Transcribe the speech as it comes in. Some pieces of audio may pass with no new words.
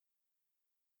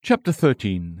Chapter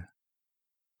 13.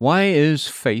 Why is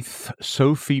faith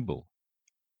so feeble?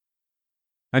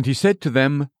 And he said to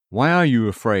them, Why are you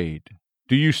afraid?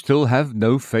 Do you still have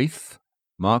no faith?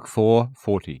 Mark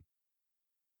 4:40.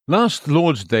 Last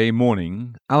Lord's Day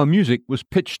morning, our music was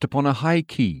pitched upon a high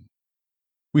key.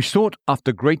 We sought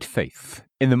after great faith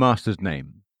in the Master's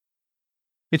name.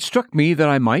 It struck me that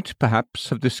I might, perhaps,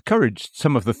 have discouraged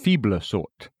some of the feebler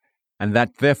sort, and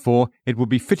that, therefore, it would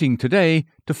be fitting today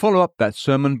to follow up that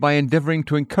sermon by endeavouring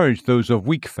to encourage those of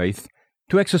weak faith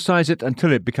to exercise it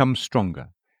until it becomes stronger,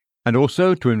 and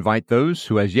also to invite those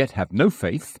who as yet have no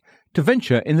faith to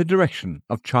venture in the direction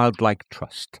of childlike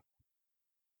trust.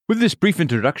 With this brief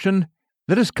introduction,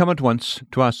 let us come at once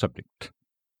to our subject.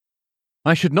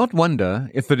 I should not wonder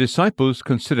if the disciples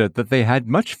considered that they had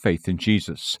much faith in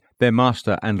Jesus, their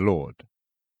Master and Lord.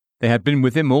 They had been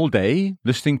with him all day,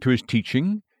 listening to his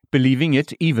teaching, believing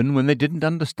it even when they didn't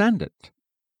understand it.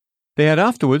 They had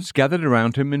afterwards gathered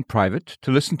around him in private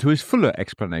to listen to his fuller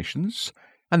explanations,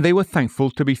 and they were thankful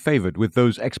to be favoured with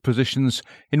those expositions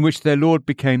in which their Lord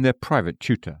became their private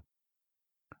tutor.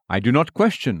 I do not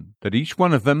question that each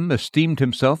one of them esteemed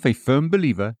himself a firm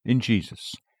believer in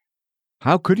Jesus.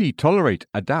 How could he tolerate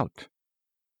a doubt?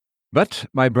 But,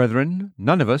 my brethren,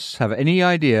 none of us have any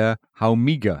idea how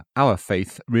meagre our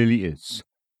faith really is.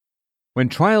 When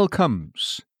trial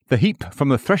comes, the heap from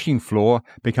the threshing floor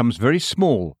becomes very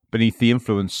small beneath the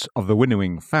influence of the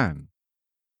winnowing fan.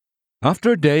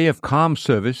 After a day of calm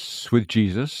service with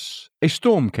Jesus, a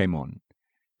storm came on,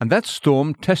 and that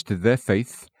storm tested their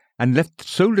faith and left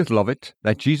so little of it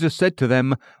that Jesus said to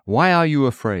them, Why are you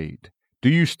afraid? Do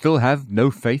you still have no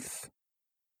faith?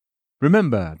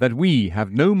 Remember that we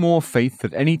have no more faith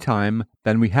at any time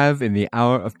than we have in the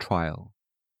hour of trial.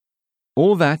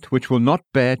 All that which will not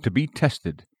bear to be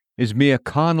tested is mere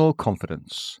carnal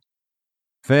confidence.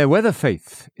 Fair weather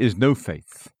faith is no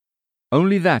faith.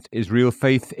 Only that is real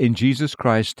faith in Jesus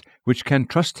Christ, which can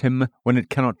trust him when it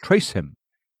cannot trace him,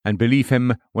 and believe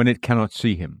him when it cannot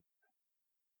see him.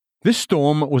 This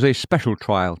storm was a special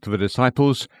trial to the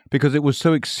disciples because it was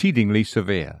so exceedingly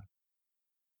severe.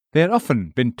 They had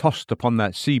often been tossed upon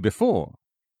that sea before,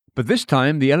 but this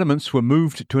time the elements were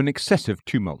moved to an excessive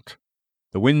tumult.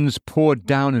 The winds poured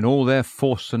down in all their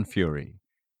force and fury.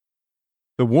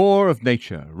 The war of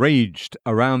nature raged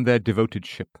around their devoted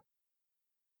ship.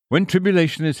 When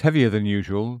tribulation is heavier than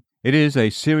usual, it is a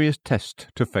serious test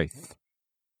to faith.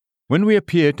 When we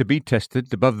appear to be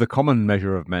tested above the common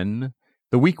measure of men,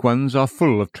 the weak ones are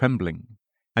full of trembling,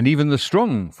 and even the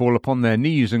strong fall upon their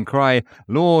knees and cry,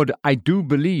 Lord, I do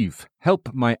believe,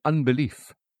 help my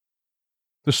unbelief.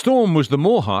 The storm was the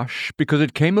more harsh because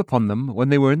it came upon them when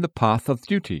they were in the path of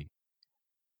duty.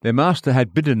 Their Master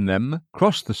had bidden them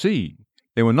cross the sea.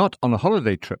 They were not on a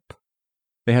holiday trip.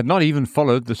 They had not even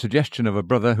followed the suggestion of a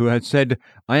brother who had said,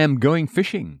 I am going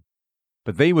fishing.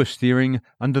 But they were steering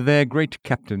under their great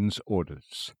captain's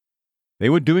orders. They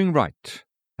were doing right,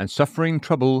 and suffering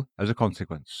trouble as a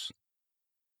consequence.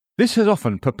 This has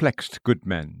often perplexed good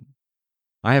men.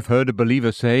 I have heard a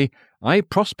believer say, I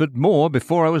prospered more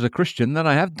before I was a Christian than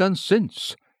I have done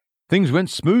since. Things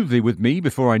went smoothly with me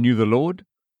before I knew the Lord.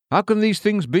 How can these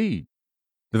things be?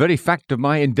 The very fact of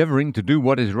my endeavouring to do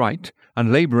what is right,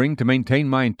 and labouring to maintain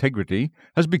my integrity,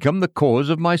 has become the cause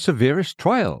of my severest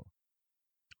trial.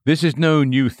 This is no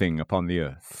new thing upon the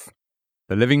earth.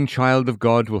 The living child of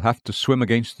God will have to swim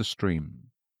against the stream.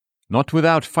 Not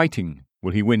without fighting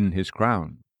will he win his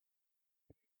crown.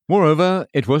 Moreover,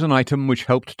 it was an item which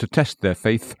helped to test their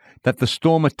faith that the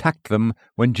storm attacked them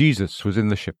when Jesus was in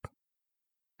the ship.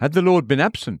 Had the Lord been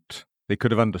absent, they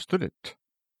could have understood it.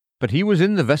 But he was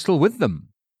in the vessel with them.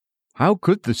 How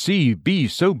could the sea be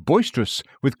so boisterous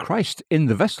with Christ in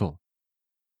the vessel?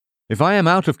 If I am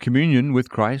out of communion with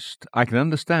Christ, I can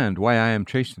understand why I am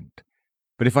chastened.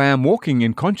 But if I am walking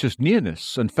in conscious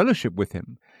nearness and fellowship with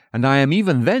him, and I am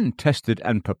even then tested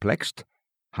and perplexed,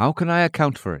 how can I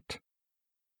account for it?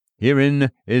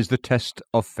 Herein is the test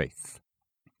of faith.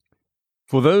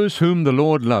 For those whom the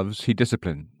Lord loves he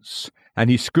disciplines, and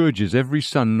he scourges every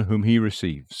son whom he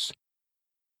receives.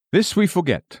 This we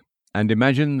forget, and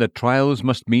imagine that trials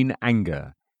must mean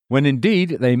anger, when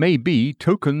indeed they may be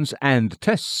tokens and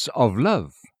tests of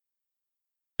love.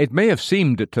 It may have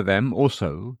seemed to them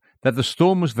also that the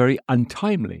storm was very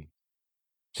untimely,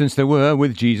 since there were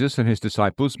with Jesus and his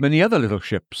disciples many other little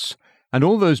ships, and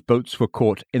all those boats were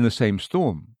caught in the same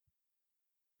storm.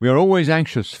 We are always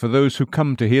anxious for those who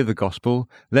come to hear the gospel,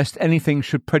 lest anything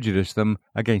should prejudice them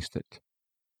against it.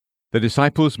 The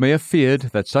disciples may have feared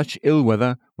that such ill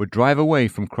weather would drive away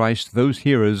from Christ those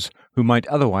hearers who might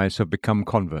otherwise have become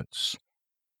converts.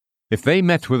 If they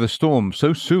met with a storm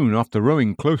so soon after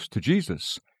rowing close to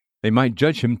Jesus, they might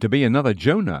judge him to be another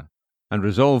Jonah, and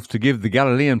resolve to give the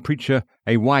Galilean preacher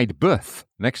a wide berth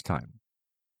next time.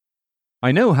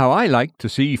 I know how I like to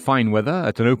see fine weather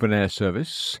at an open-air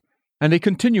service, and a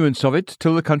continuance of it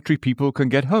till the country people can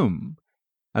get home,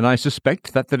 and I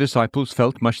suspect that the disciples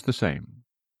felt much the same.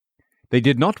 They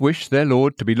did not wish their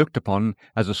Lord to be looked upon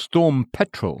as a storm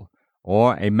petrel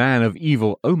or a man of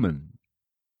evil omen,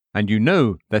 and you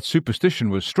know that superstition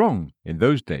was strong in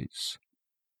those days.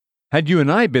 Had you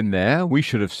and I been there, we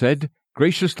should have said,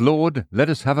 "Gracious Lord, let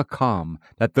us have a calm,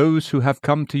 that those who have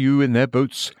come to you in their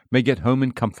boats may get home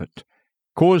in comfort.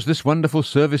 Cause this wonderful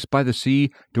service by the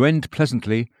sea to end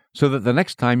pleasantly, so that the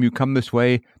next time you come this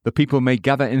way, the people may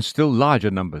gather in still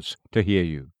larger numbers to hear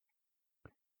you."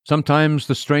 Sometimes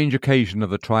the strange occasion of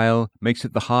the trial makes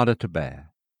it the harder to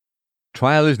bear.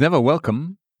 Trial is never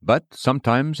welcome, but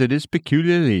sometimes it is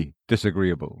peculiarly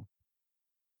disagreeable.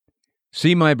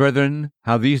 See, my brethren,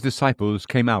 how these disciples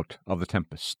came out of the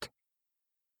tempest.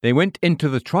 They went into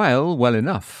the trial well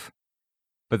enough,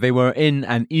 but they were in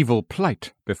an evil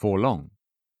plight before long.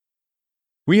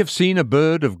 We have seen a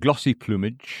bird of glossy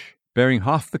plumage, bearing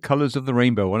half the colours of the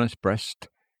rainbow on its breast,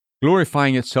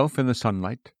 glorifying itself in the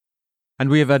sunlight, and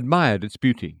we have admired its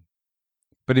beauty.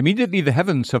 But immediately the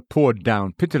heavens have poured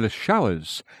down pitiless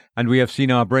showers, and we have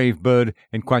seen our brave bird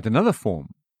in quite another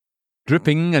form.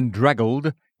 Dripping and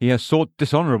draggled, he has sought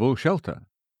dishonourable shelter.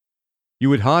 You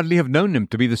would hardly have known him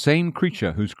to be the same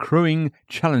creature whose crowing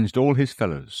challenged all his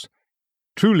fellows.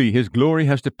 Truly his glory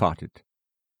has departed.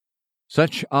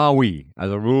 Such are we,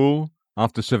 as a rule,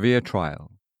 after severe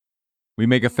trial. We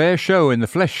make a fair show in the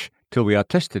flesh till we are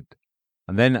tested,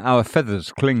 and then our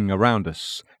feathers cling around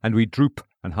us, and we droop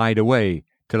and hide away,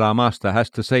 till our Master has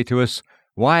to say to us,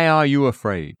 "Why are you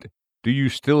afraid? Do you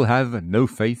still have no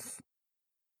faith?"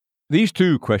 These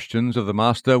two questions of the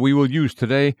Master we will use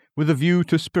today with a view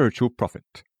to spiritual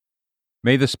profit.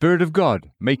 May the Spirit of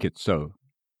God make it so.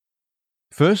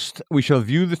 First, we shall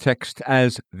view the text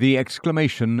as the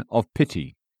exclamation of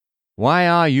pity. Why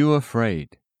are you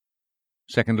afraid?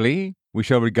 Secondly, we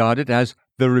shall regard it as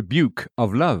the rebuke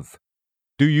of love.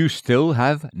 Do you still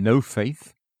have no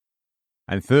faith?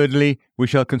 And thirdly, we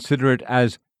shall consider it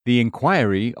as the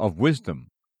inquiry of wisdom.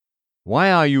 Why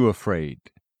are you afraid?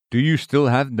 Do you still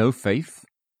have no faith?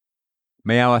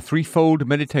 May our threefold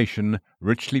meditation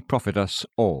richly profit us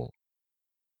all.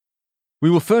 We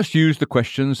will first use the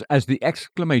questions as the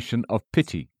exclamation of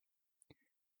pity.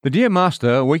 The dear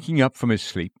Master, waking up from his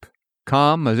sleep,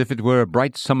 calm as if it were a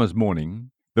bright summer's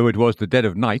morning, though it was the dead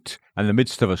of night and the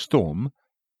midst of a storm,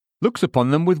 looks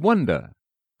upon them with wonder,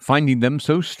 finding them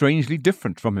so strangely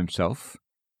different from himself,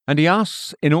 and he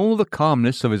asks, in all the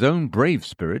calmness of his own brave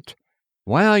spirit,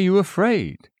 "Why are you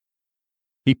afraid?"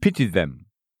 He pitied them,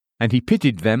 and he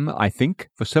pitied them, I think,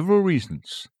 for several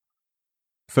reasons.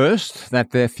 First,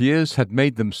 that their fears had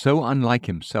made them so unlike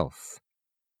himself.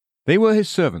 They were his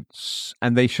servants,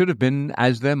 and they should have been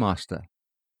as their master.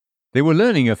 They were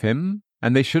learning of him,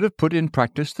 and they should have put in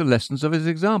practice the lessons of his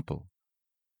example.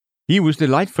 He was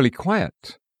delightfully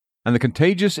quiet, and the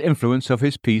contagious influence of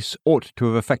his peace ought to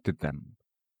have affected them.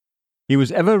 He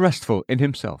was ever restful in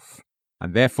himself,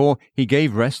 and therefore he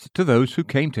gave rest to those who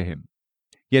came to him.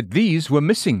 Yet these were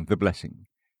missing the blessing,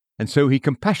 and so he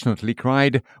compassionately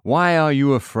cried, "Why are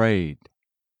you afraid?"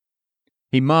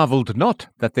 He marvelled not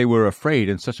that they were afraid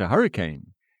in such a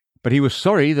hurricane, but he was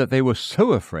sorry that they were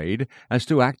so afraid as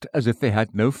to act as if they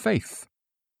had no faith.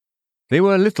 They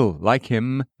were little like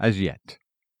him as yet,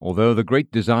 although the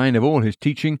great design of all his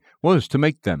teaching was to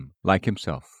make them like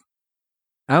himself.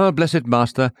 Our blessed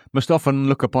Master must often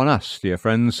look upon us, dear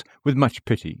friends, with much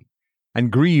pity,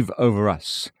 and grieve over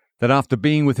us, that after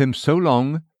being with him so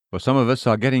long, for some of us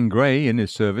are getting grey in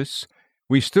his service,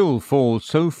 we still fall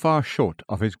so far short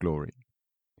of his glory.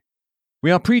 We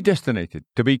are predestinated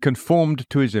to be conformed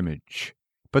to his image,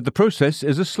 but the process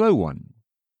is a slow one.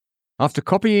 After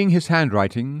copying his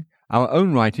handwriting, our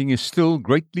own writing is still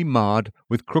greatly marred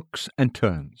with crooks and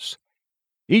turns.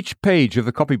 Each page of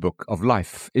the copybook of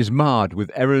life is marred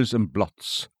with errors and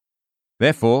blots.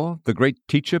 Therefore, the great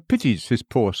teacher pities his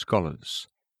poor scholars.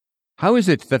 How is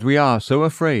it that we are so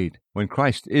afraid when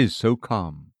Christ is so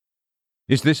calm?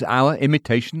 Is this our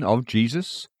imitation of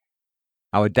Jesus?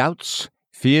 Our doubts,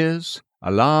 fears,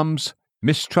 alarms,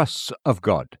 mistrusts of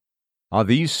God, are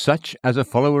these such as a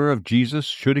follower of Jesus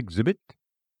should exhibit?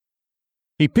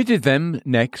 He pitied them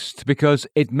next because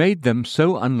it made them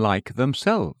so unlike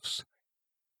themselves.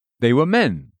 They were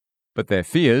men, but their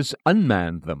fears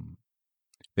unmanned them.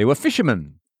 They were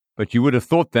fishermen, but you would have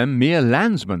thought them mere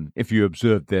landsmen if you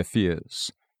observed their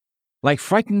fears. Like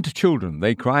frightened children,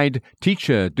 they cried,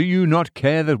 "Teacher, do you not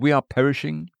care that we are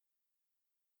perishing?"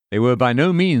 They were by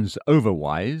no means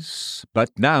overwise,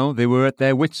 but now they were at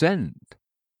their wits' end.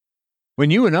 When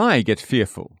you and I get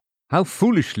fearful, how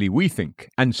foolishly we think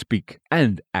and speak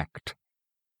and act.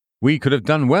 We could have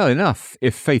done well enough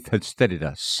if faith had steadied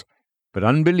us, but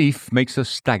unbelief makes us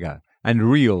stagger and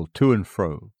reel to and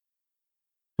fro.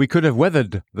 We could have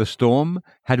weathered the storm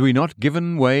had we not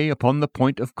given way upon the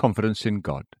point of confidence in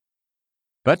God.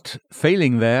 But,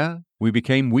 failing there, we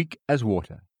became weak as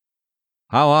water.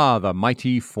 How are the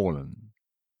mighty fallen!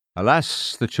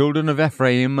 Alas, the children of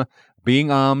Ephraim, being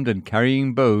armed and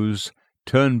carrying bows,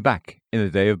 turn back in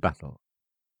the day of battle.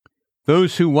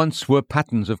 Those who once were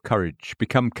patterns of courage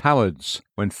become cowards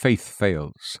when faith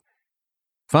fails.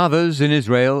 Fathers in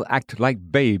Israel act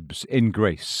like babes in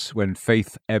grace when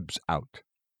faith ebbs out.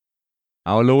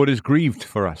 Our Lord is grieved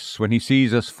for us when he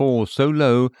sees us fall so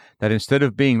low that instead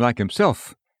of being like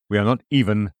himself, we are not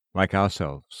even like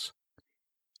ourselves.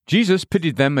 Jesus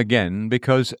pitied them again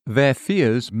because their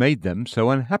fears made them so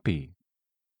unhappy.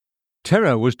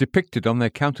 Terror was depicted on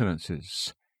their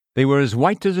countenances. They were as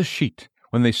white as a sheet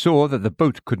when they saw that the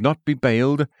boat could not be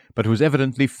bailed, but was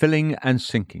evidently filling and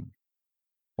sinking.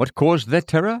 What caused their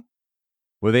terror?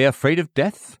 Were they afraid of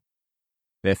death?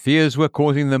 Their fears were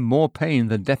causing them more pain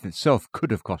than death itself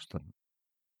could have cost them.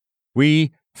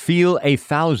 We feel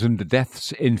 1,000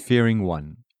 deaths in fearing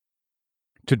one.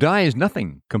 To die is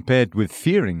nothing compared with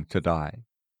fearing to die.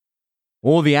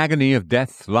 All the agony of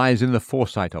death lies in the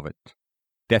foresight of it.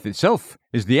 Death itself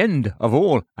is the end of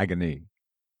all agony.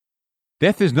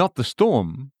 Death is not the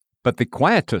storm, but the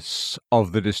quietus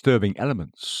of the disturbing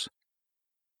elements.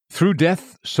 Through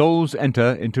death, souls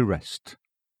enter into rest.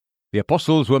 The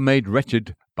apostles were made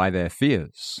wretched by their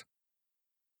fears.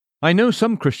 I know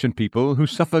some Christian people who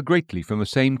suffer greatly from the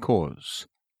same cause.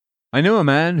 I know a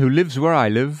man who lives where I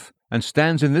live, and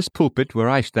stands in this pulpit where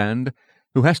I stand,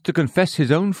 who has to confess his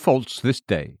own faults this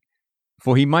day,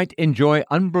 for he might enjoy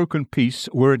unbroken peace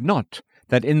were it not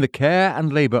that in the care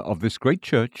and labour of this great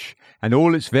church and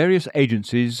all its various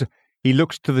agencies he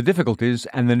looks to the difficulties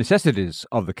and the necessities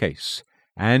of the case,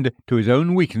 and to his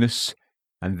own weakness,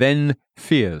 and then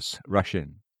fears rush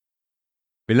in.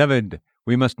 Beloved,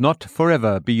 we must not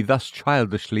forever be thus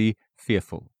childishly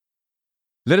fearful.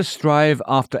 Let us strive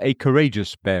after a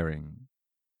courageous bearing.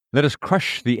 Let us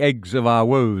crush the eggs of our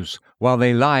woes while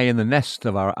they lie in the nest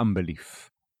of our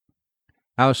unbelief.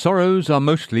 Our sorrows are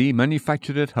mostly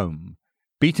manufactured at home,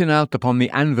 beaten out upon the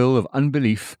anvil of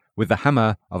unbelief with the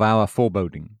hammer of our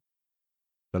foreboding.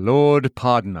 The Lord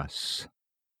pardon us.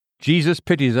 Jesus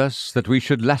pities us that we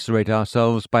should lacerate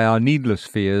ourselves by our needless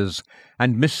fears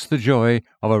and miss the joy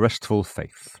of a restful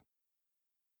faith.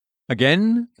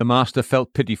 Again, the Master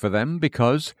felt pity for them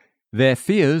because their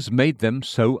fears made them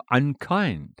so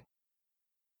unkind.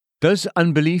 Does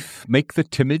unbelief make the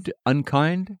timid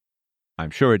unkind? I'm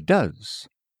sure it does.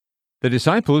 The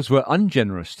disciples were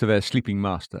ungenerous to their sleeping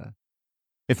Master.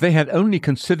 If they had only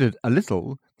considered a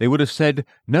little, they would have said,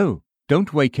 "No,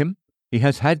 don't wake him. He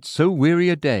has had so weary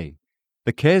a day.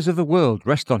 The cares of the world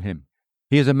rest on him.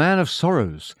 He is a man of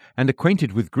sorrows and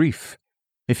acquainted with grief.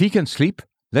 If he can sleep,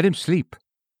 let him sleep.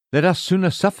 Let us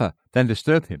sooner suffer than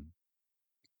disturb him."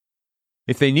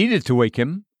 If they needed to wake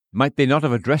him, might they not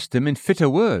have addressed him in fitter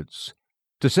words?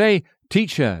 To say,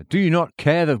 "Teacher, do you not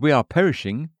care that we are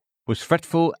perishing?" was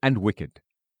fretful and wicked.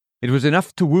 It was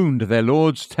enough to wound their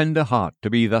Lord's tender heart to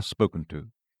be thus spoken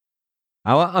to.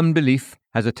 Our unbelief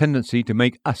has a tendency to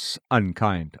make us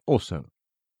unkind also.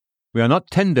 We are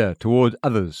not tender toward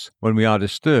others when we are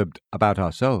disturbed about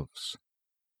ourselves.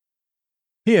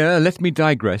 Here let me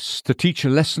digress to teach a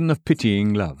lesson of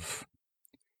pitying love.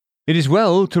 It is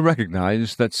well to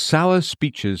recognize that sour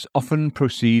speeches often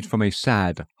proceed from a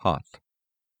sad heart.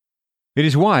 It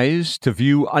is wise to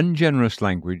view ungenerous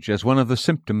language as one of the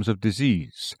symptoms of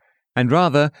disease, and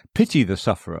rather pity the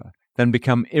sufferer than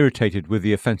become irritated with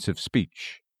the offensive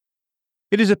speech.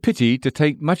 It is a pity to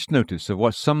take much notice of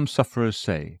what some sufferers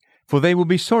say, for they will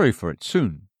be sorry for it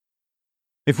soon.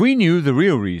 If we knew the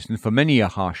real reason for many a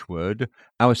harsh word,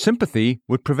 our sympathy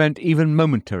would prevent even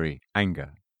momentary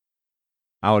anger.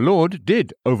 Our Lord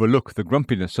did overlook the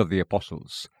grumpiness of the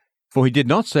apostles, for he did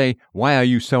not say, "Why are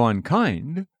you so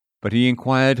unkind?" but he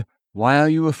inquired, "Why are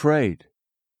you afraid?"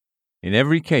 In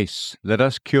every case, let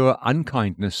us cure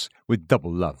unkindness with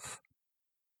double love.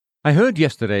 I heard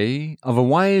yesterday of a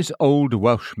wise old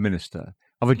Welsh minister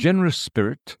of a generous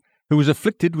spirit who was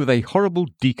afflicted with a horrible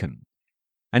deacon,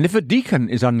 and if a deacon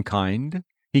is unkind,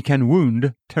 he can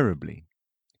wound terribly.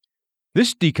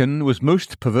 This deacon was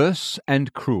most perverse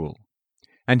and cruel,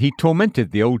 and he tormented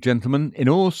the old gentleman in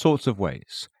all sorts of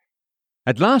ways.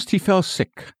 At last he fell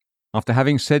sick, after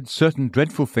having said certain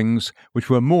dreadful things which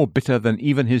were more bitter than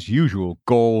even his usual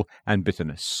gall and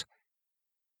bitterness.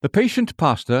 The patient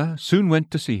pastor soon went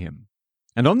to see him,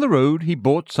 and on the road he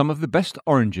bought some of the best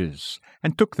oranges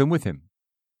and took them with him.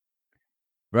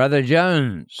 "Brother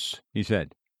Jones," he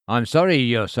said, "I'm sorry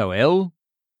you're so ill.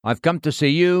 I've come to see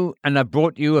you, and I've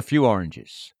brought you a few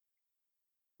oranges."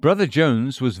 Brother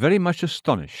Jones was very much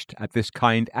astonished at this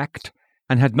kind act,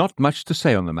 and had not much to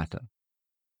say on the matter.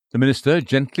 The minister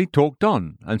gently talked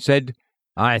on, and said,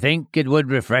 "I think it would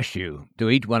refresh you to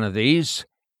eat one of these.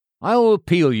 I will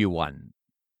peel you one."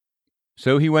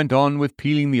 So he went on with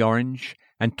peeling the orange,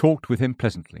 and talked with him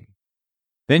pleasantly.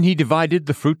 Then he divided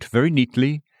the fruit very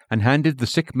neatly, and handed the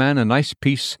sick man a nice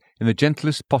piece in the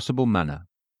gentlest possible manner.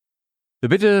 The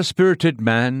bitter-spirited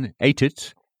man ate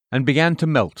it, and began to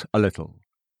melt a little.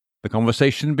 The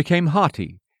conversation became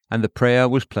hearty, and the prayer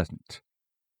was pleasant.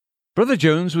 Brother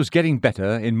Jones was getting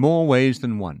better in more ways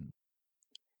than one.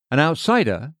 An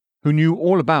outsider, who knew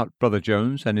all about Brother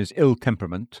Jones and his ill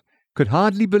temperament, could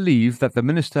hardly believe that the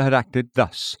minister had acted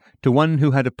thus to one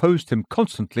who had opposed him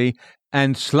constantly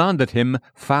and slandered him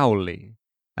foully,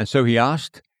 and so he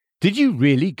asked, "Did you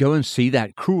really go and see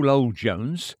that cruel old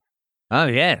Jones?" "Oh,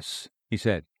 yes," he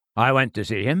said. "I went to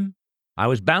see him. I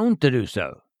was bound to do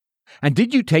so." "And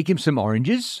did you take him some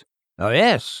oranges?" "Oh,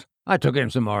 yes, I took him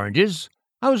some oranges.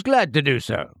 I was glad to do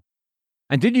so."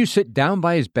 "And did you sit down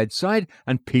by his bedside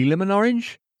and peel him an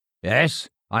orange?" "Yes,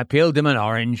 I peeled him an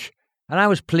orange, and I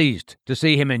was pleased to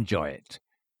see him enjoy it.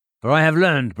 For I have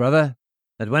learned, brother,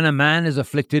 that when a man is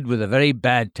afflicted with a very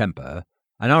bad temper,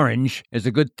 an orange is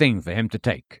a good thing for him to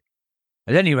take.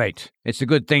 At any rate, it's a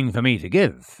good thing for me to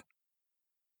give."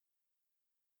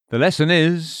 The lesson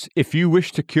is, if you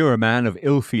wish to cure a man of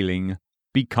ill feeling,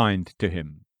 be kind to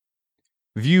him.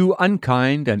 View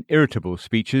unkind and irritable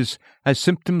speeches as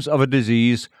symptoms of a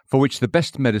disease for which the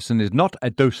best medicine is not a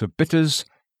dose of bitters,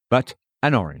 but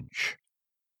an orange.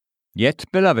 Yet,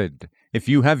 beloved, if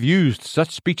you have used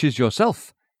such speeches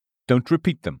yourself, don't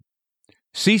repeat them.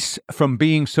 Cease from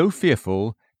being so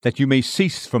fearful that you may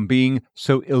cease from being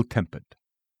so ill-tempered.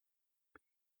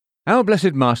 Our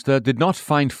blessed Master did not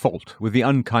find fault with the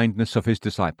unkindness of his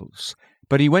disciples,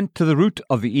 but he went to the root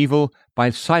of the evil by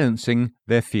silencing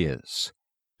their fears.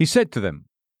 He said to them,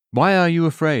 "Why are you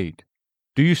afraid?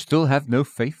 Do you still have no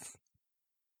faith?"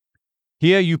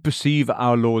 Here you perceive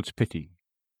our Lord's pity.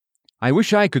 I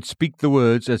wish I could speak the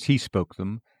words as he spoke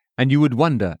them, and you would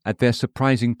wonder at their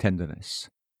surprising tenderness.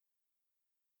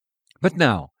 But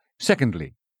now,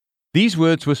 secondly, these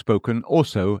words were spoken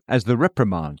also as the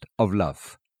reprimand of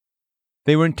love.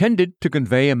 They were intended to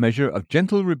convey a measure of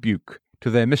gentle rebuke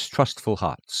to their mistrustful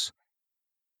hearts.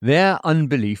 Their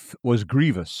unbelief was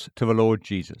grievous to the Lord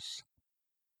Jesus.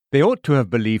 They ought to have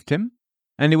believed him,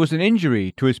 and it was an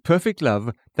injury to his perfect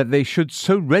love that they should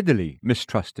so readily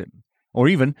mistrust him, or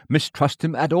even mistrust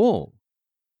him at all.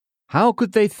 How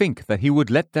could they think that he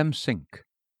would let them sink?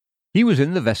 He was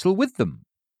in the vessel with them.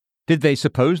 Did they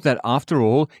suppose that after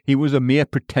all he was a mere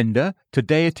pretender to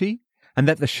deity, and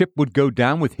that the ship would go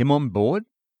down with him on board?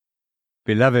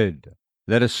 Beloved,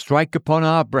 let us strike upon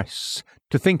our breasts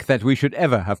to think that we should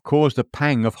ever have caused a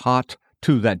pang of heart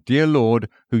to that dear Lord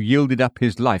who yielded up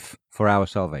his life for our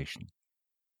salvation.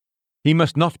 He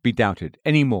must not be doubted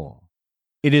any more.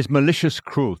 It is malicious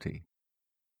cruelty.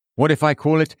 What if I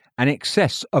call it an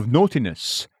excess of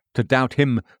naughtiness to doubt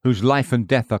him whose life and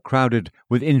death are crowded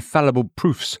with infallible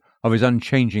proofs of his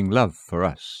unchanging love for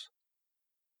us?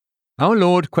 Our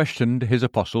Lord questioned his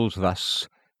apostles thus,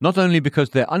 not only because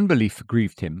their unbelief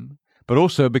grieved him, but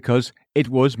also because it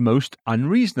was most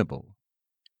unreasonable.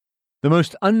 The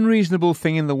most unreasonable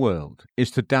thing in the world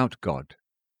is to doubt God.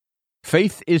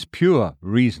 Faith is pure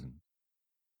reason.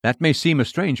 That may seem a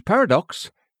strange paradox,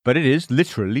 but it is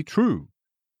literally true.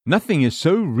 Nothing is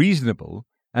so reasonable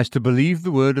as to believe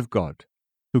the word of God,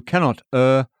 who cannot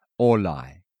err or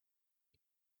lie.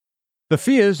 The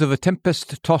fears of the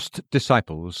tempest-tossed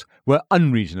disciples were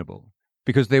unreasonable,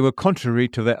 because they were contrary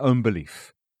to their own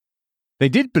belief. They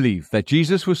did believe that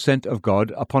Jesus was sent of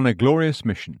God upon a glorious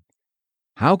mission.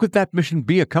 How could that mission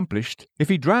be accomplished if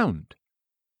he drowned?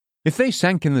 If they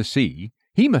sank in the sea,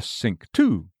 he must sink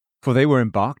too, for they were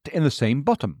embarked in the same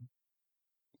bottom.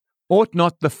 Ought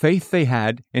not the faith they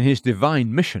had in his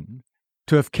divine mission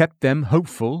to have kept them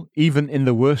hopeful even in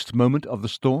the worst moment of the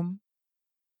storm?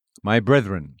 My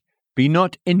brethren, be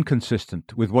not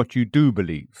inconsistent with what you do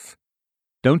believe.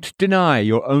 Don't deny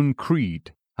your own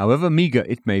creed, however meagre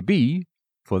it may be,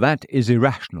 for that is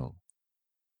irrational.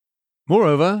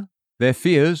 Moreover, their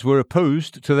fears were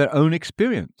opposed to their own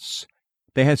experience.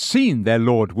 They had seen their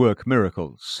Lord work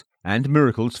miracles, and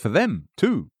miracles for them,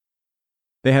 too.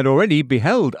 They had already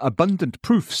beheld abundant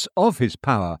proofs of his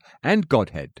power and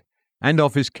Godhead, and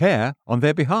of his care on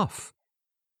their behalf.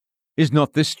 Is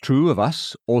not this true of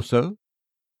us also?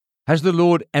 Has the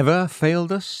Lord ever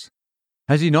failed us?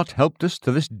 Has he not helped us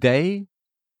to this day?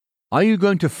 Are you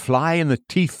going to fly in the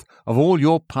teeth of all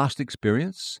your past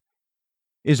experience?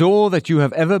 Is all that you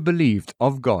have ever believed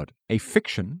of God a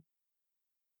fiction?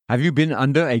 Have you been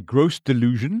under a gross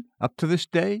delusion up to this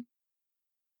day?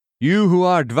 You who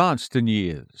are advanced in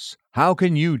years, how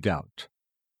can you doubt?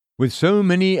 With so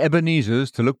many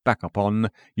Ebenezers to look back upon,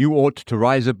 you ought to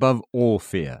rise above all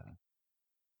fear.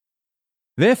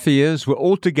 Their fears were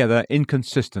altogether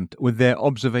inconsistent with their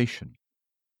observation.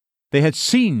 They had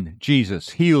seen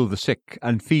Jesus heal the sick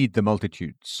and feed the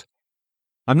multitudes.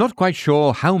 I'm not quite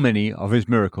sure how many of his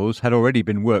miracles had already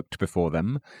been worked before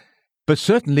them, but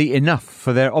certainly enough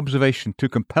for their observation to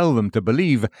compel them to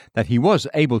believe that he was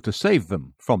able to save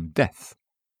them from death.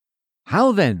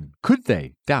 How then could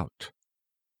they doubt?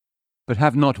 But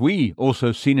have not we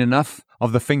also seen enough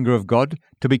of the finger of God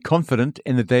to be confident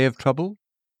in the day of trouble?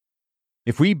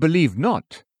 If we believe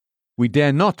not, we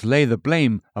dare not lay the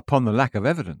blame upon the lack of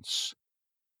evidence.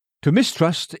 To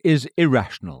mistrust is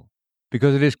irrational,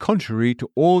 because it is contrary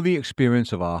to all the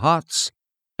experience of our hearts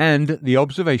and the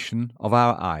observation of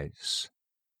our eyes.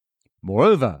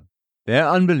 Moreover, their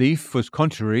unbelief was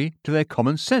contrary to their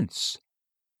common sense.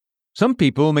 Some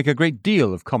people make a great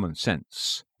deal of common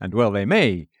sense, and well they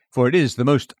may, for it is the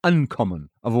most uncommon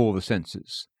of all the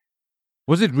senses.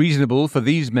 Was it reasonable for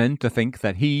these men to think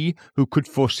that he, who could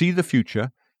foresee the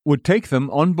future, would take them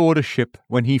on board a ship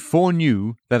when he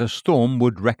foreknew that a storm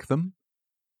would wreck them?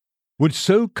 Would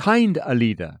so kind a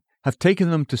leader have taken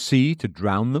them to sea to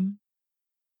drown them?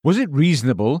 Was it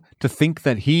reasonable to think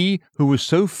that he who was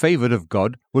so favoured of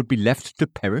God would be left to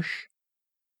perish?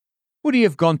 Would he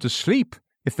have gone to sleep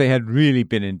if they had really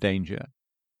been in danger?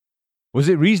 Was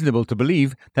it reasonable to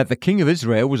believe that the King of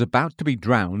Israel was about to be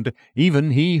drowned,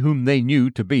 even he whom they knew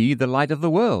to be the light of the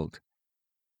world?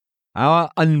 Our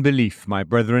unbelief, my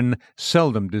brethren,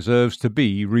 seldom deserves to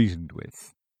be reasoned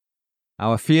with.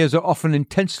 Our fears are often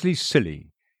intensely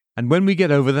silly, and when we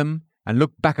get over them and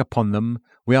look back upon them,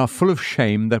 we are full of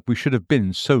shame that we should have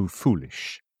been so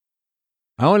foolish.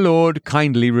 Our Lord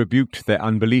kindly rebuked their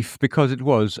unbelief because it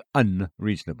was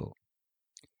unreasonable.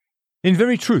 In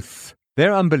very truth,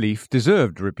 their unbelief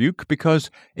deserved rebuke because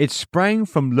it sprang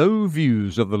from low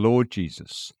views of the Lord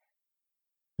Jesus.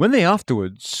 When they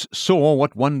afterwards saw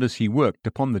what wonders he worked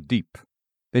upon the deep,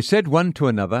 they said one to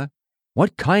another,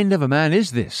 "What kind of a man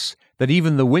is this, that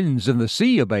even the winds and the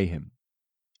sea obey him?"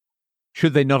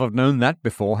 Should they not have known that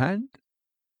beforehand?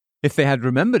 If they had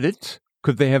remembered it,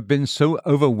 could they have been so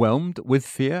overwhelmed with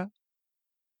fear?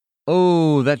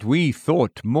 Oh, that we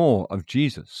thought more of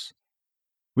Jesus!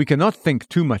 We cannot think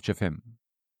too much of him.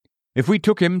 If we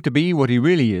took him to be what he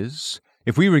really is,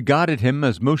 if we regarded him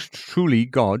as most truly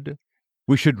God,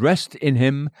 we should rest in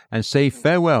him and say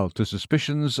farewell to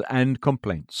suspicions and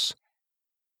complaints.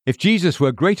 If Jesus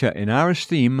were greater in our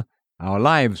esteem, our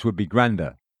lives would be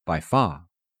grander by far.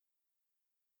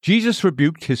 Jesus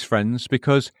rebuked his friends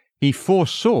because he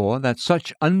foresaw that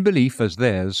such unbelief as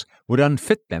theirs would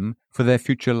unfit them for their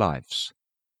future lives.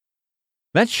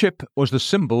 That ship was the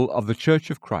symbol of the Church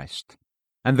of Christ,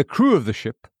 and the crew of the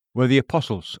ship were the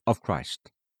apostles of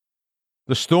Christ.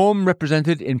 The storm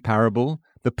represented in parable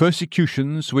the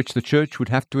persecutions which the church would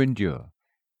have to endure,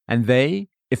 and they,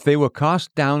 if they were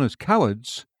cast down as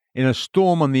cowards in a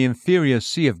storm on the inferior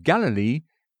Sea of Galilee,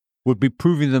 would be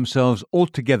proving themselves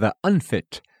altogether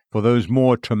unfit for those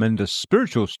more tremendous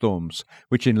spiritual storms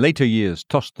which in later years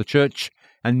tossed the church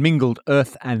and mingled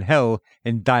earth and hell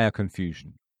in dire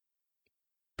confusion.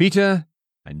 Peter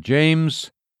and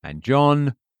James and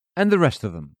John and the rest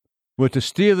of them were to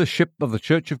steer the ship of the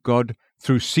Church of God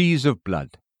through seas of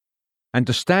blood, and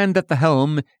to stand at the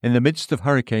helm in the midst of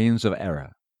hurricanes of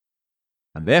error.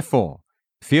 And therefore,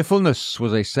 fearfulness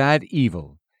was a sad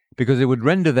evil, because it would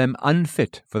render them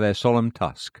unfit for their solemn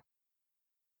task.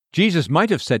 Jesus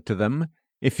might have said to them,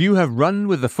 "If you have run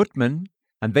with the footmen,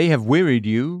 and they have wearied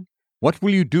you, what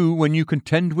will you do when you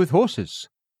contend with horses?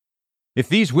 If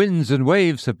these winds and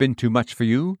waves have been too much for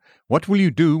you, what will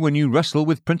you do when you wrestle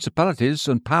with principalities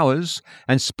and powers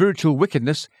and spiritual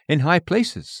wickedness in high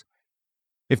places?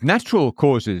 If natural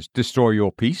causes destroy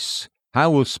your peace,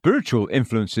 how will spiritual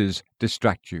influences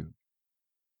distract you?"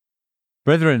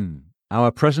 Brethren,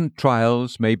 our present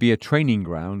trials may be a training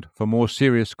ground for more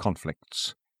serious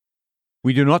conflicts.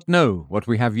 We do not know what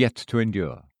we have yet to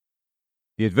endure.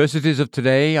 The adversities of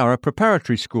today are a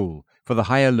preparatory school for the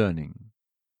higher learning.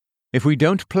 If we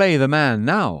don't play the man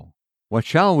now, what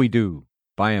shall we do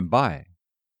by and by?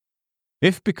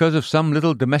 If because of some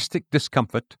little domestic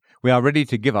discomfort we are ready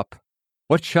to give up,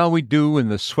 what shall we do in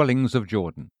the swellings of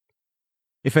Jordan?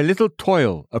 If a little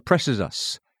toil oppresses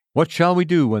us, what shall we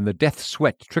do when the death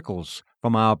sweat trickles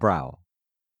from our brow?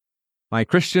 My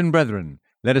Christian brethren,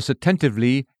 let us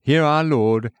attentively hear our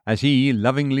Lord as he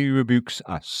lovingly rebukes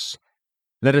us.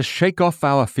 Let us shake off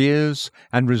our fears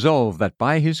and resolve that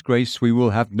by his grace we will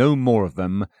have no more of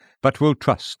them, but will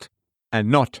trust and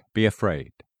not be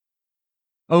afraid.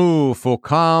 Oh, for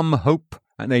calm hope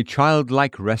and a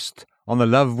childlike rest on the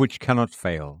love which cannot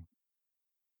fail.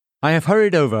 I have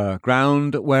hurried over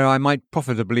ground where I might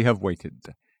profitably have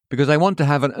waited, because I want to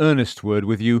have an earnest word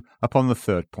with you upon the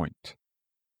third point.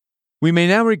 We may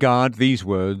now regard these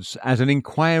words as an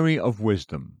inquiry of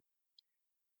wisdom.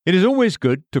 It is always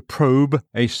good to probe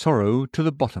a sorrow to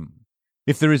the bottom,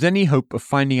 if there is any hope of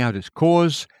finding out its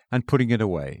cause and putting it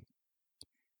away.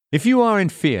 If you are in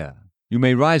fear, you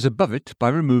may rise above it by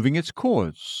removing its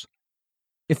cause.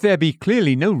 If there be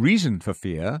clearly no reason for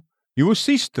fear, you will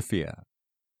cease to fear,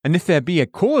 and if there be a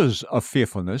cause of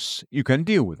fearfulness, you can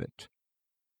deal with it.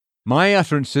 My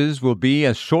utterances will be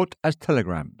as short as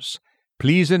telegrams.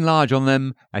 Please enlarge on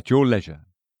them at your leisure.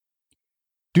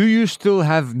 Do you still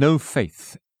have no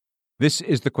faith? This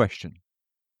is the question.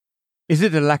 Is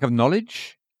it a lack of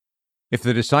knowledge? If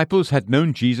the disciples had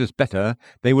known Jesus better,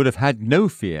 they would have had no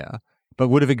fear, but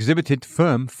would have exhibited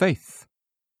firm faith.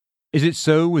 Is it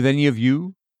so with any of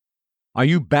you? Are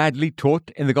you badly taught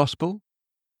in the gospel?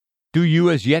 Do you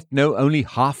as yet know only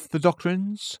half the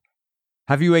doctrines?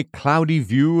 Have you a cloudy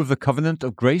view of the covenant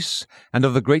of grace and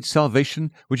of the great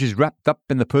salvation which is wrapped up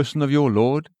in the person of your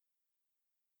Lord?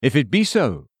 If it be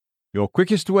so, your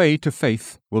quickest way to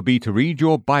faith will be to read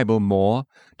your Bible more,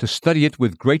 to study it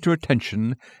with greater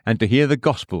attention, and to hear the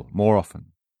gospel more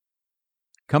often.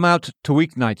 Come out to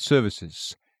weeknight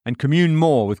services and commune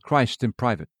more with Christ in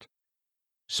private.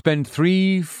 Spend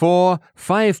 3, 4,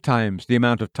 5 times the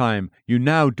amount of time you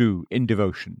now do in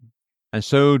devotion, and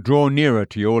so draw nearer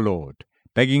to your Lord,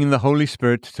 begging the Holy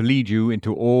Spirit to lead you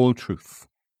into all truth.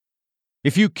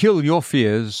 If you kill your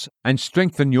fears and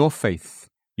strengthen your faith,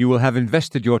 you will have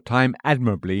invested your time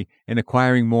admirably in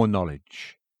acquiring more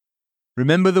knowledge.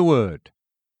 Remember the word,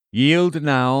 yield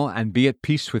now and be at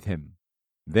peace with him.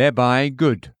 Thereby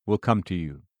good will come to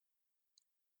you.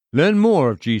 Learn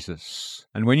more of Jesus,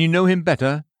 and when you know him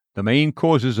better, the main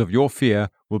causes of your fear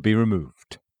will be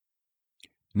removed.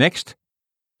 Next,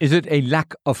 is it a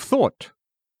lack of thought?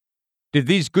 Did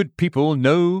these good people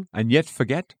know and yet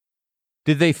forget?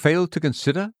 Did they fail to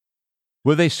consider?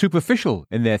 Were they superficial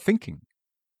in their thinking?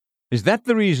 Is that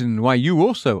the reason why you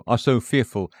also are so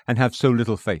fearful and have so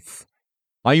little faith?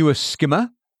 Are you a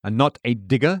skimmer and not a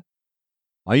digger?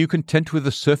 Are you content with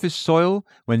the surface soil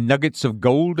when nuggets of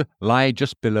gold lie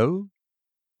just below?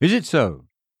 Is it so?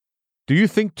 Do you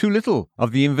think too little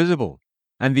of the invisible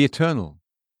and the eternal?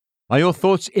 Are your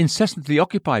thoughts incessantly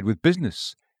occupied with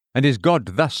business, and is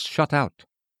God thus shut out?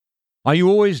 Are you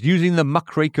always using the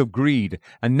muckrake of greed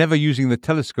and never using the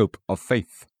telescope of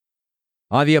faith?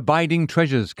 Are the abiding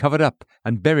treasures covered up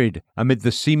and buried amid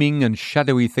the seeming and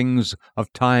shadowy things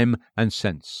of time and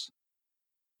sense?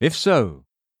 If so,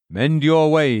 mend your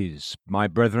ways, my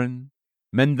brethren,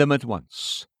 mend them at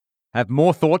once. Have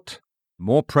more thought,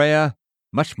 more prayer,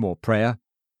 much more prayer,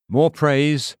 more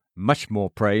praise, much more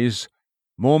praise,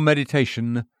 more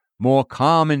meditation, more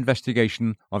calm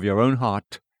investigation of your own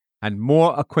heart, and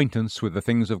more acquaintance with the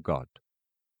things of God.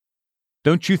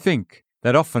 Don't you think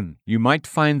that often you might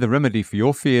find the remedy for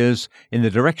your fears in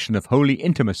the direction of holy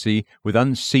intimacy with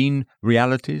unseen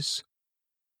realities?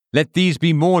 Let these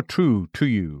be more true to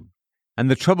you, and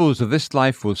the troubles of this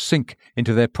life will sink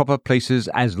into their proper places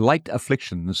as light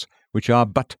afflictions which are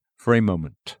but for a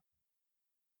moment.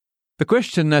 The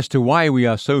question as to why we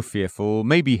are so fearful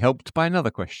may be helped by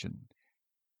another question.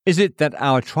 Is it that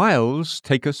our trials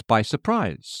take us by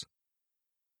surprise?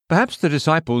 Perhaps the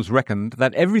disciples reckoned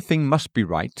that everything must be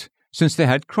right since they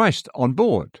had Christ on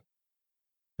board.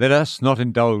 Let us not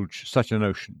indulge such a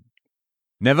notion.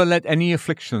 Never let any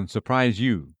affliction surprise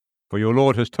you, for your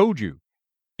Lord has told you,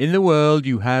 in the world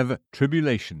you have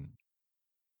tribulation.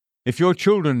 If your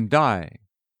children die,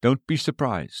 don't be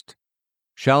surprised.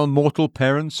 Shall mortal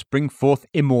parents bring forth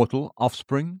immortal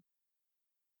offspring?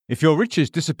 If your riches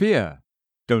disappear,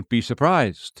 don't be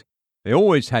surprised. They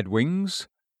always had wings.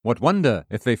 What wonder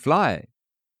if they fly?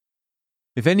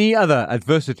 If any other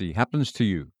adversity happens to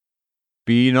you,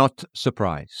 be not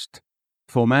surprised.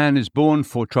 For man is born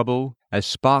for trouble, as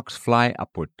sparks fly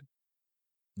upward.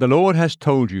 The Lord has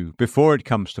told you before it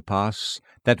comes to pass,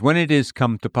 that when it is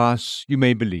come to pass you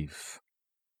may believe.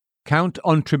 Count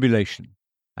on tribulation,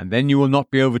 and then you will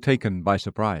not be overtaken by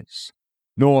surprise,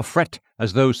 nor fret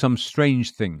as though some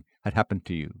strange thing had happened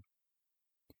to you.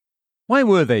 Why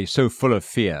were they so full of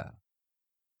fear?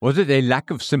 Was it a lack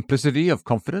of simplicity of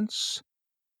confidence?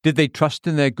 Did they trust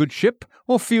in their good ship,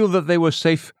 or feel that they were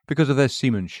safe because of their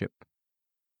seamanship?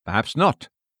 Perhaps not,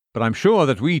 but I'm sure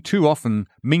that we too often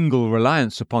mingle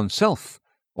reliance upon self,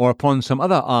 or upon some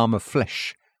other arm of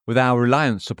flesh, with our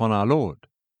reliance upon our Lord.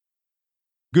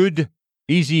 Good,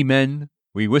 easy men,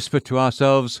 we whisper to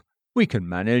ourselves, we can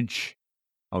manage.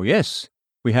 Oh yes,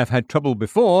 we have had trouble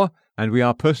before, and we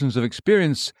are persons of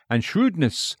experience and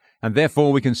shrewdness, and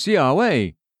therefore we can see our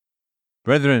way.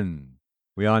 Brethren,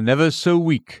 we are never so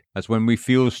weak as when we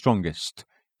feel strongest,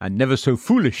 and never so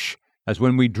foolish as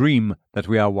when we dream that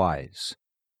we are wise.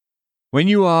 When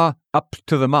you are up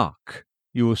to the mark,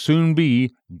 you will soon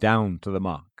be down to the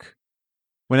mark.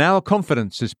 When our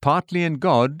confidence is partly in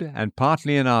God and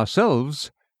partly in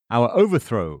ourselves, our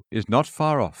overthrow is not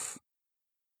far off.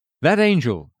 That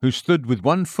angel who stood with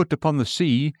one foot upon the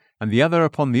sea and the other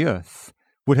upon the earth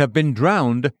would have been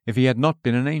drowned if he had not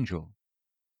been an angel.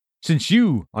 Since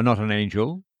you are not an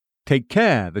angel, take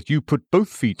care that you put both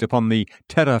feet upon the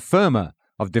terra firma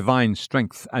of divine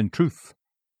strength and truth.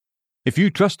 If you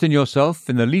trust in yourself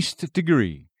in the least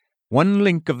degree, one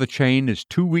link of the chain is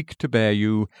too weak to bear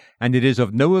you, and it is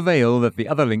of no avail that the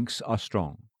other links are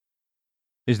strong.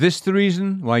 Is this the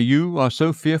reason why you are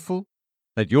so fearful,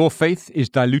 that your faith is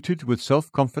diluted with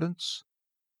self-confidence?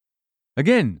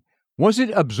 Again, was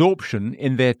it absorption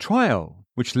in their trial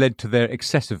which led to their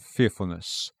excessive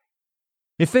fearfulness?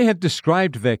 If they had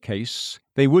described their case,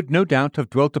 they would no doubt have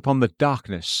dwelt upon the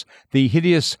darkness, the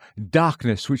hideous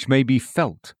darkness which may be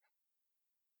felt.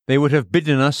 They would have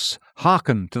bidden us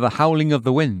hearken to the howling of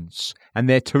the winds, and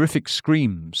their terrific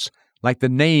screams, like the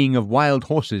neighing of wild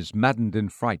horses maddened in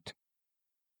fright.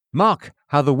 Mark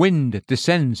how the wind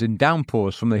descends in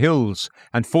downpours from the hills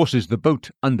and forces the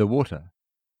boat under water.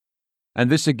 And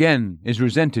this again is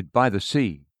resented by the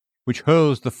sea, which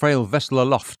hurls the frail vessel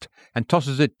aloft and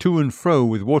tosses it to and fro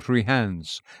with watery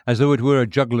hands, as though it were a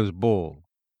juggler's ball.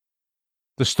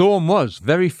 The storm was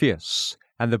very fierce,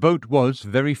 and the boat was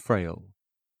very frail.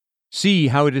 See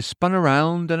how it is spun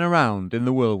around and around in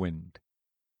the whirlwind.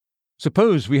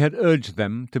 Suppose we had urged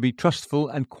them to be trustful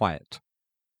and quiet.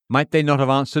 Might they not have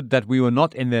answered that we were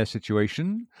not in their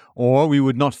situation, or we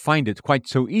would not find it quite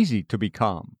so easy to be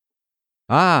calm?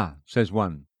 Ah, says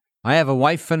one, I have a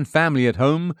wife and family at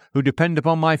home who depend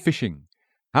upon my fishing.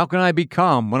 How can I be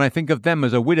calm when I think of them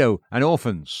as a widow and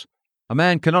orphans? A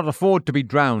man cannot afford to be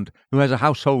drowned who has a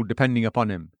household depending upon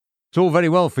him. It's all very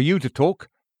well for you to talk,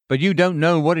 but you don't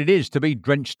know what it is to be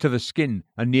drenched to the skin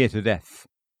and near to death.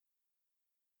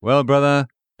 Well, brother,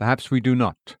 perhaps we do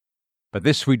not. But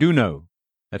this we do know,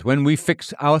 that when we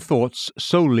fix our thoughts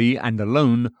solely and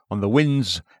alone on the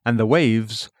winds and the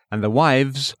waves and the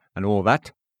wives and all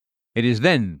that, it is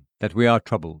then that we are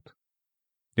troubled.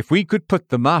 If we could put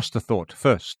the master thought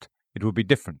first, it would be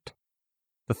different.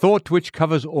 The thought which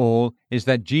covers all is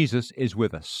that Jesus is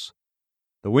with us.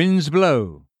 The winds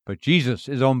blow, but Jesus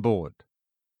is on board.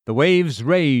 The waves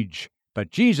rage, but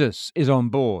Jesus is on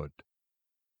board.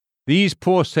 These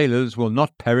poor sailors will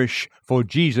not perish, for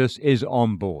Jesus is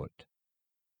on board.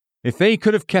 If they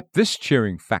could have kept this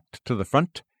cheering fact to the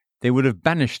front, they would have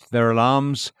banished their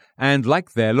alarms, and,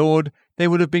 like their Lord, they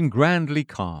would have been grandly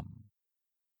calm.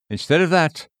 Instead of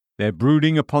that, their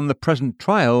brooding upon the present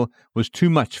trial was too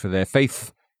much for their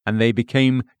faith, and they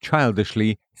became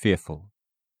childishly fearful.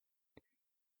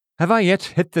 Have I yet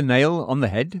hit the nail on the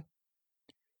head?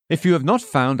 If you have not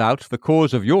found out the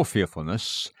cause of your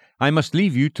fearfulness, I must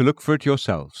leave you to look for it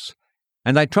yourselves,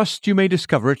 and I trust you may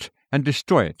discover it and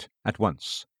destroy it at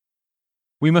once.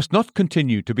 We must not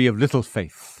continue to be of little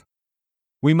faith.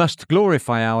 We must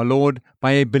glorify our Lord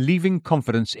by a believing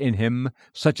confidence in Him,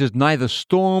 such as neither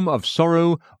storm of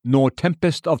sorrow nor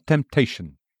tempest of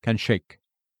temptation can shake.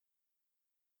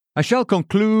 I shall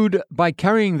conclude by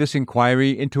carrying this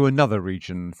inquiry into another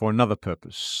region for another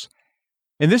purpose.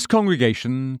 In this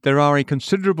congregation there are a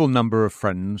considerable number of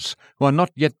friends who are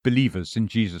not yet believers in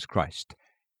Jesus Christ,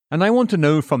 and I want to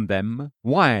know from them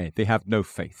why they have no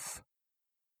faith.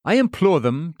 I implore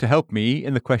them to help me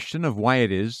in the question of why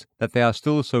it is that they are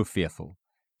still so fearful,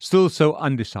 still so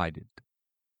undecided.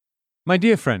 My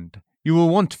dear friend, you will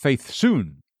want faith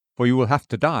soon, for you will have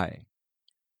to die.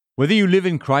 Whether you live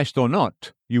in Christ or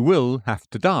not, you will have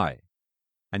to die,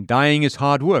 and dying is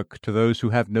hard work to those who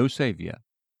have no Saviour.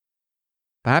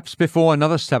 Perhaps before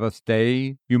another Sabbath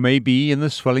day you may be in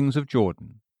the swellings of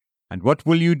Jordan, and what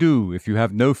will you do if you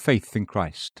have no faith in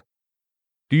Christ?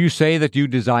 Do you say that you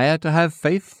desire to have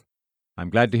faith? I'm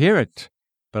glad to hear it,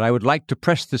 but I would like to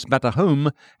press this matter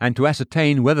home and to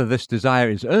ascertain whether this desire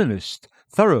is earnest,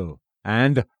 thorough,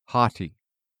 and hearty.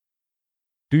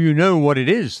 Do you know what it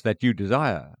is that you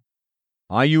desire?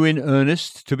 Are you in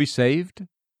earnest to be saved?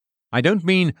 I don't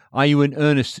mean, are you in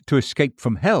earnest to escape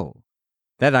from hell?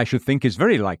 That I should think is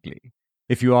very likely,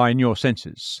 if you are in your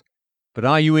senses. But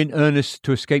are you in earnest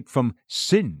to escape from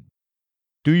sin?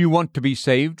 Do you want to be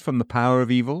saved from the power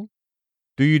of evil?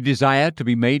 Do you desire to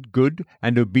be made good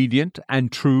and obedient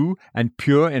and true and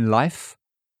pure in life?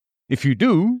 If you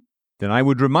do, then I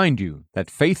would remind you that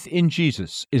faith in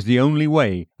Jesus is the only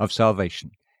way of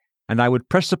salvation, and I would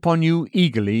press upon you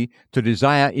eagerly to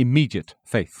desire immediate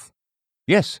faith.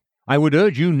 Yes, I would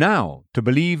urge you now to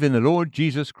believe in the Lord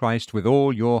Jesus Christ with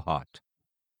all your heart.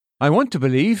 I want to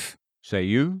believe, say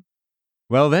you.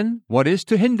 Well then, what is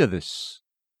to hinder this?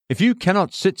 If you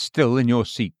cannot sit still in your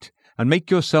seat and make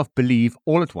yourself believe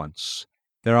all at once,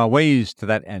 there are ways to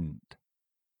that end.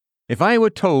 If I were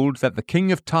told that the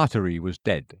king of Tartary was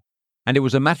dead, and it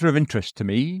was a matter of interest to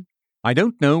me, I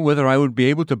don't know whether I would be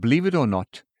able to believe it or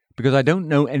not, because I don't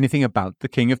know anything about the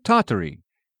king of Tartary,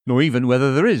 nor even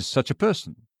whether there is such a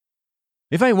person.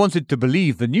 If I wanted to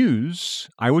believe the news,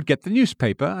 I would get the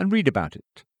newspaper and read about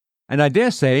it, and I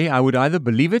dare say I would either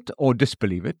believe it or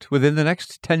disbelieve it within the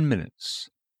next 10 minutes.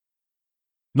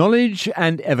 Knowledge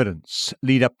and evidence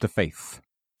lead up to faith.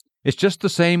 It's just the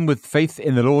same with faith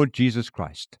in the Lord Jesus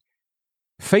Christ.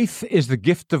 Faith is the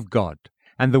gift of God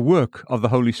and the work of the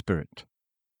Holy Spirit,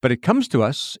 but it comes to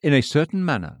us in a certain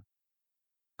manner.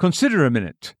 Consider a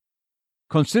minute.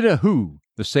 Consider who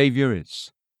the Savior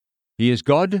is. He is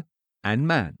God and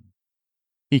man.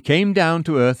 He came down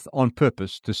to earth on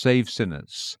purpose to save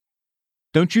sinners.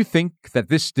 Don't you think that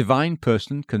this divine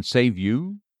person can save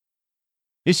you?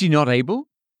 Is he not able?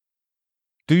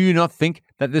 Do you not think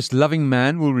that this loving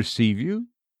man will receive you?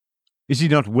 Is he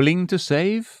not willing to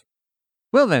save?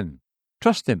 Well then,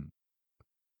 trust him.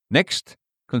 Next,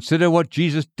 consider what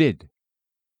Jesus did.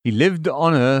 He lived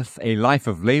on earth a life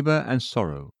of labor and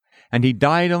sorrow, and he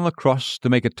died on the cross to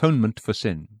make atonement for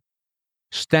sin.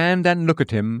 Stand and look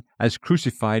at him as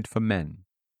crucified for men.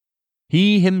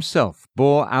 He himself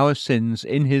bore our sins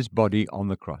in his body on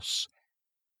the cross.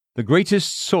 The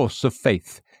greatest source of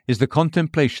faith is the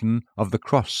contemplation of the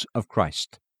cross of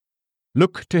Christ.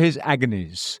 Look to his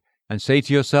agonies and say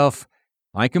to yourself,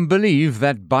 I can believe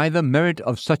that by the merit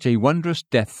of such a wondrous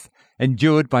death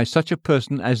endured by such a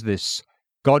person as this,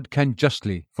 God can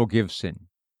justly forgive sin.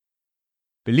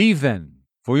 Believe then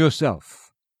for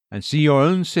yourself and see your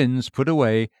own sins put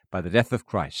away by the death of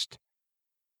Christ.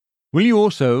 Will you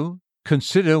also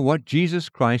consider what Jesus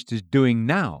Christ is doing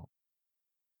now?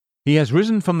 He has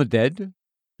risen from the dead.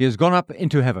 He has gone up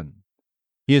into heaven.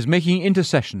 He is making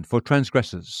intercession for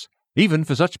transgressors, even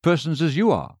for such persons as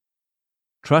you are.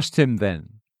 Trust him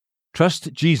then.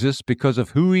 Trust Jesus because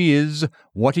of who he is,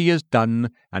 what he has done,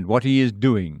 and what he is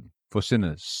doing for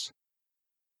sinners.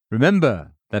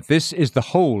 Remember that this is the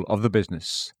whole of the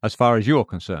business, as far as you are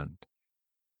concerned.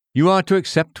 You are to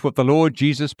accept what the Lord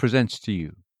Jesus presents to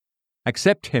you.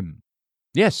 Accept him.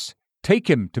 Yes, take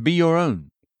him to be your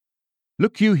own.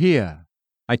 Look you here.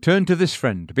 I turn to this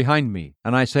friend behind me,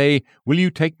 and I say, will you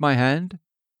take my hand?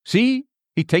 See,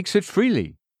 he takes it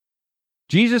freely.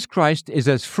 Jesus Christ is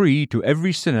as free to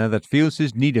every sinner that feels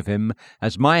his need of him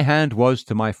as my hand was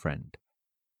to my friend.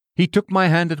 He took my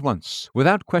hand at once,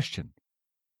 without question.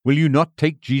 Will you not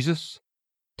take Jesus?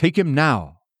 Take him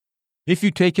now. If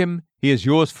you take him, he is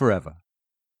yours forever.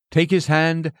 Take his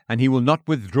hand, and he will not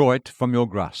withdraw it from your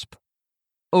grasp.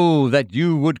 Oh, that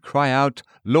you would cry out,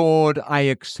 Lord, I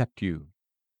accept you.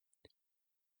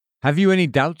 Have you any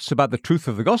doubts about the truth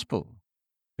of the gospel?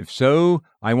 If so,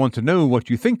 I want to know what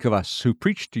you think of us who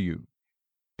preach to you.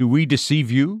 Do we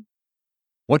deceive you?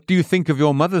 What do you think of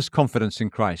your mother's confidence in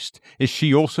Christ? Is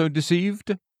she also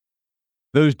deceived?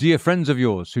 Those dear friends of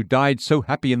yours who died so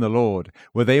happy in the Lord,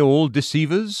 were they all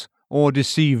deceivers or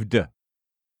deceived?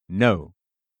 No.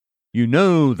 You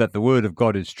know that the word of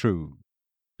God is true.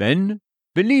 Then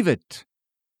believe it.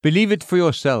 Believe it for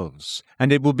yourselves,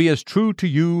 and it will be as true to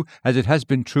you as it has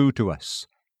been true to us.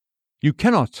 You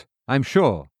cannot, I'm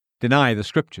sure, deny the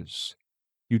Scriptures.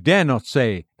 You dare not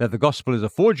say that the gospel is a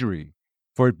forgery,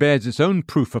 for it bears its own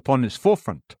proof upon its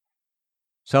forefront.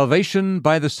 Salvation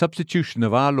by the substitution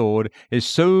of our Lord is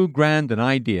so grand an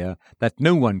idea that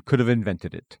no one could have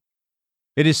invented it.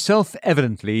 It is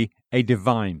self-evidently a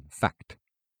divine fact.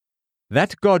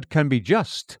 That God can be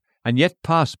just and yet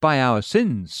pass by our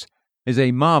sins is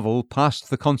a marvel past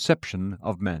the conception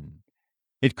of men.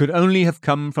 It could only have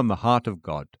come from the heart of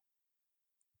God.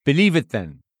 Believe it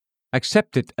then,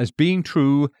 accept it as being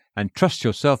true, and trust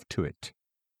yourself to it.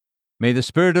 May the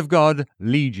Spirit of God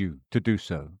lead you to do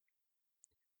so.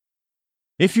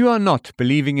 If you are not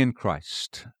believing in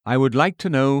Christ, I would like to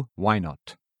know why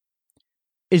not.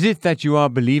 Is it that you are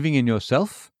believing in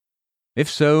yourself? If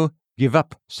so, give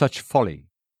up such folly.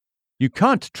 You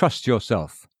can't trust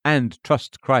yourself and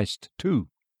trust Christ too.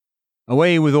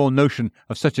 Away with all notion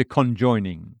of such a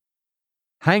conjoining.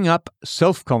 Hang up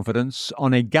self-confidence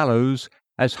on a gallows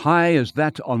as high as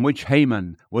that on which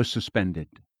Haman was suspended,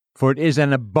 for it is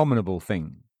an abominable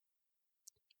thing.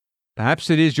 Perhaps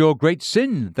it is your great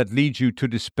sin that leads you to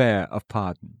despair of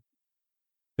pardon.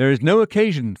 There is no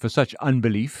occasion for such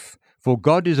unbelief, for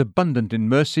God is abundant in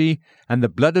mercy, and the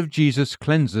blood of Jesus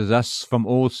cleanses us from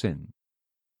all sin.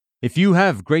 If you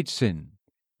have great sin,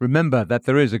 remember that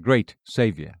there is a great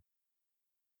Saviour.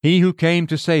 He who came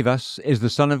to save us is the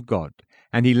Son of God,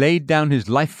 and he laid down his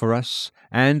life for us,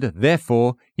 and,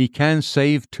 therefore, he can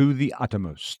save to the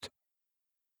uttermost.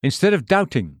 Instead of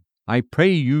doubting, I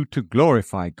pray you to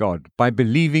glorify God by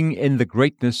believing in the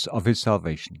greatness of his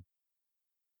salvation.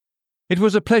 It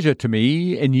was a pleasure to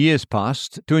me, in years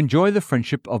past, to enjoy the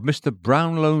friendship of Mr.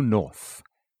 Brownlow North.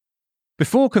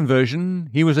 Before conversion,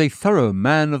 he was a thorough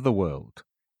man of the world,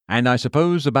 and I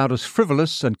suppose about as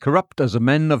frivolous and corrupt as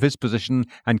men of his position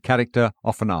and character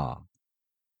often are.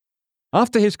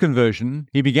 After his conversion,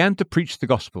 he began to preach the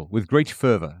gospel with great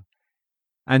fervour,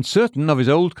 and certain of his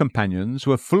old companions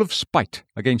were full of spite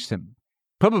against him,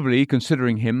 probably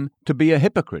considering him to be a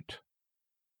hypocrite.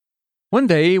 One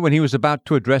day, when he was about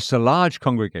to address a large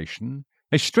congregation,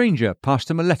 a stranger passed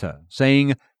him a letter,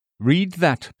 saying, "Read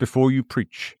that before you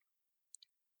preach."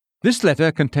 This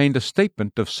letter contained a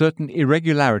statement of certain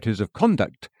irregularities of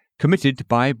conduct committed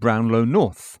by Brownlow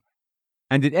North,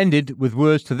 and it ended with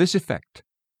words to this effect: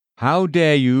 "How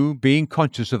dare you, being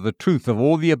conscious of the truth of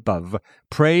all the above,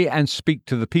 pray and speak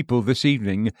to the people this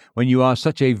evening when you are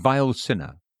such a vile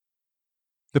sinner?"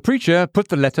 The preacher put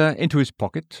the letter into his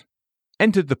pocket,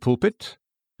 entered the pulpit,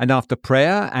 and after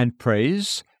prayer and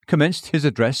praise commenced his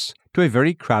address to a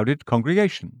very crowded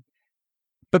congregation.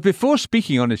 But before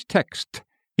speaking on his text,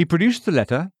 he produced the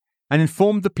letter and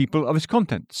informed the people of its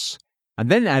contents, and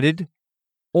then added,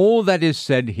 "All that is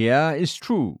said here is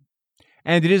true,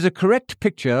 and it is a correct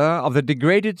picture of the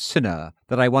degraded sinner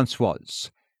that I once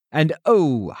was. And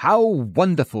oh, how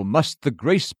wonderful must the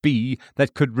grace be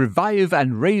that could revive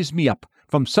and raise me up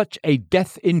from such a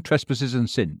death in trespasses and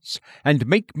sins, and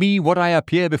make me what I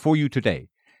appear before you today,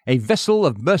 a vessel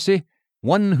of mercy,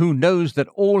 one who knows that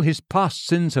all his past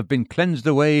sins have been cleansed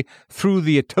away through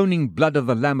the atoning blood of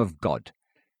the Lamb of God.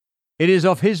 It is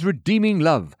of his redeeming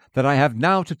love that I have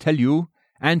now to tell you,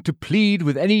 and to plead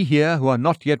with any here who are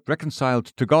not yet reconciled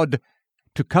to God,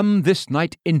 to come this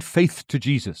night in faith to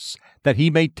Jesus, that he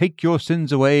may take your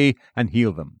sins away and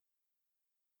heal them."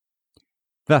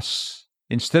 Thus,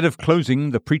 instead of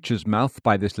closing the preacher's mouth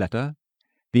by this letter,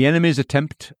 the enemy's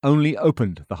attempt only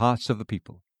opened the hearts of the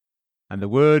people, and the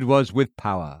word was with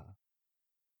power.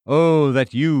 Oh,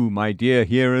 that you, my dear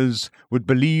hearers, would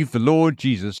believe the Lord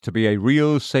Jesus to be a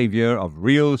real Saviour of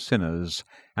real sinners,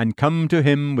 and come to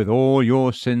him with all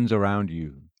your sins around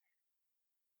you.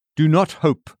 Do not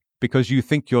hope because you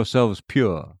think yourselves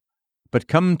pure, but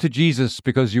come to Jesus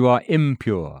because you are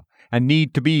impure and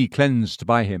need to be cleansed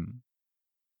by him.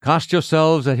 Cast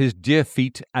yourselves at his dear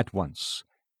feet at once.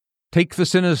 Take the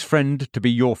sinner's friend to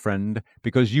be your friend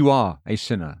because you are a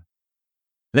sinner.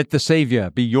 Let the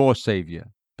Saviour be your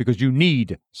Saviour because you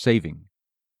need saving.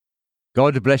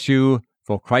 God bless you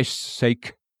for Christ's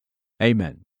sake.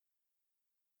 Amen.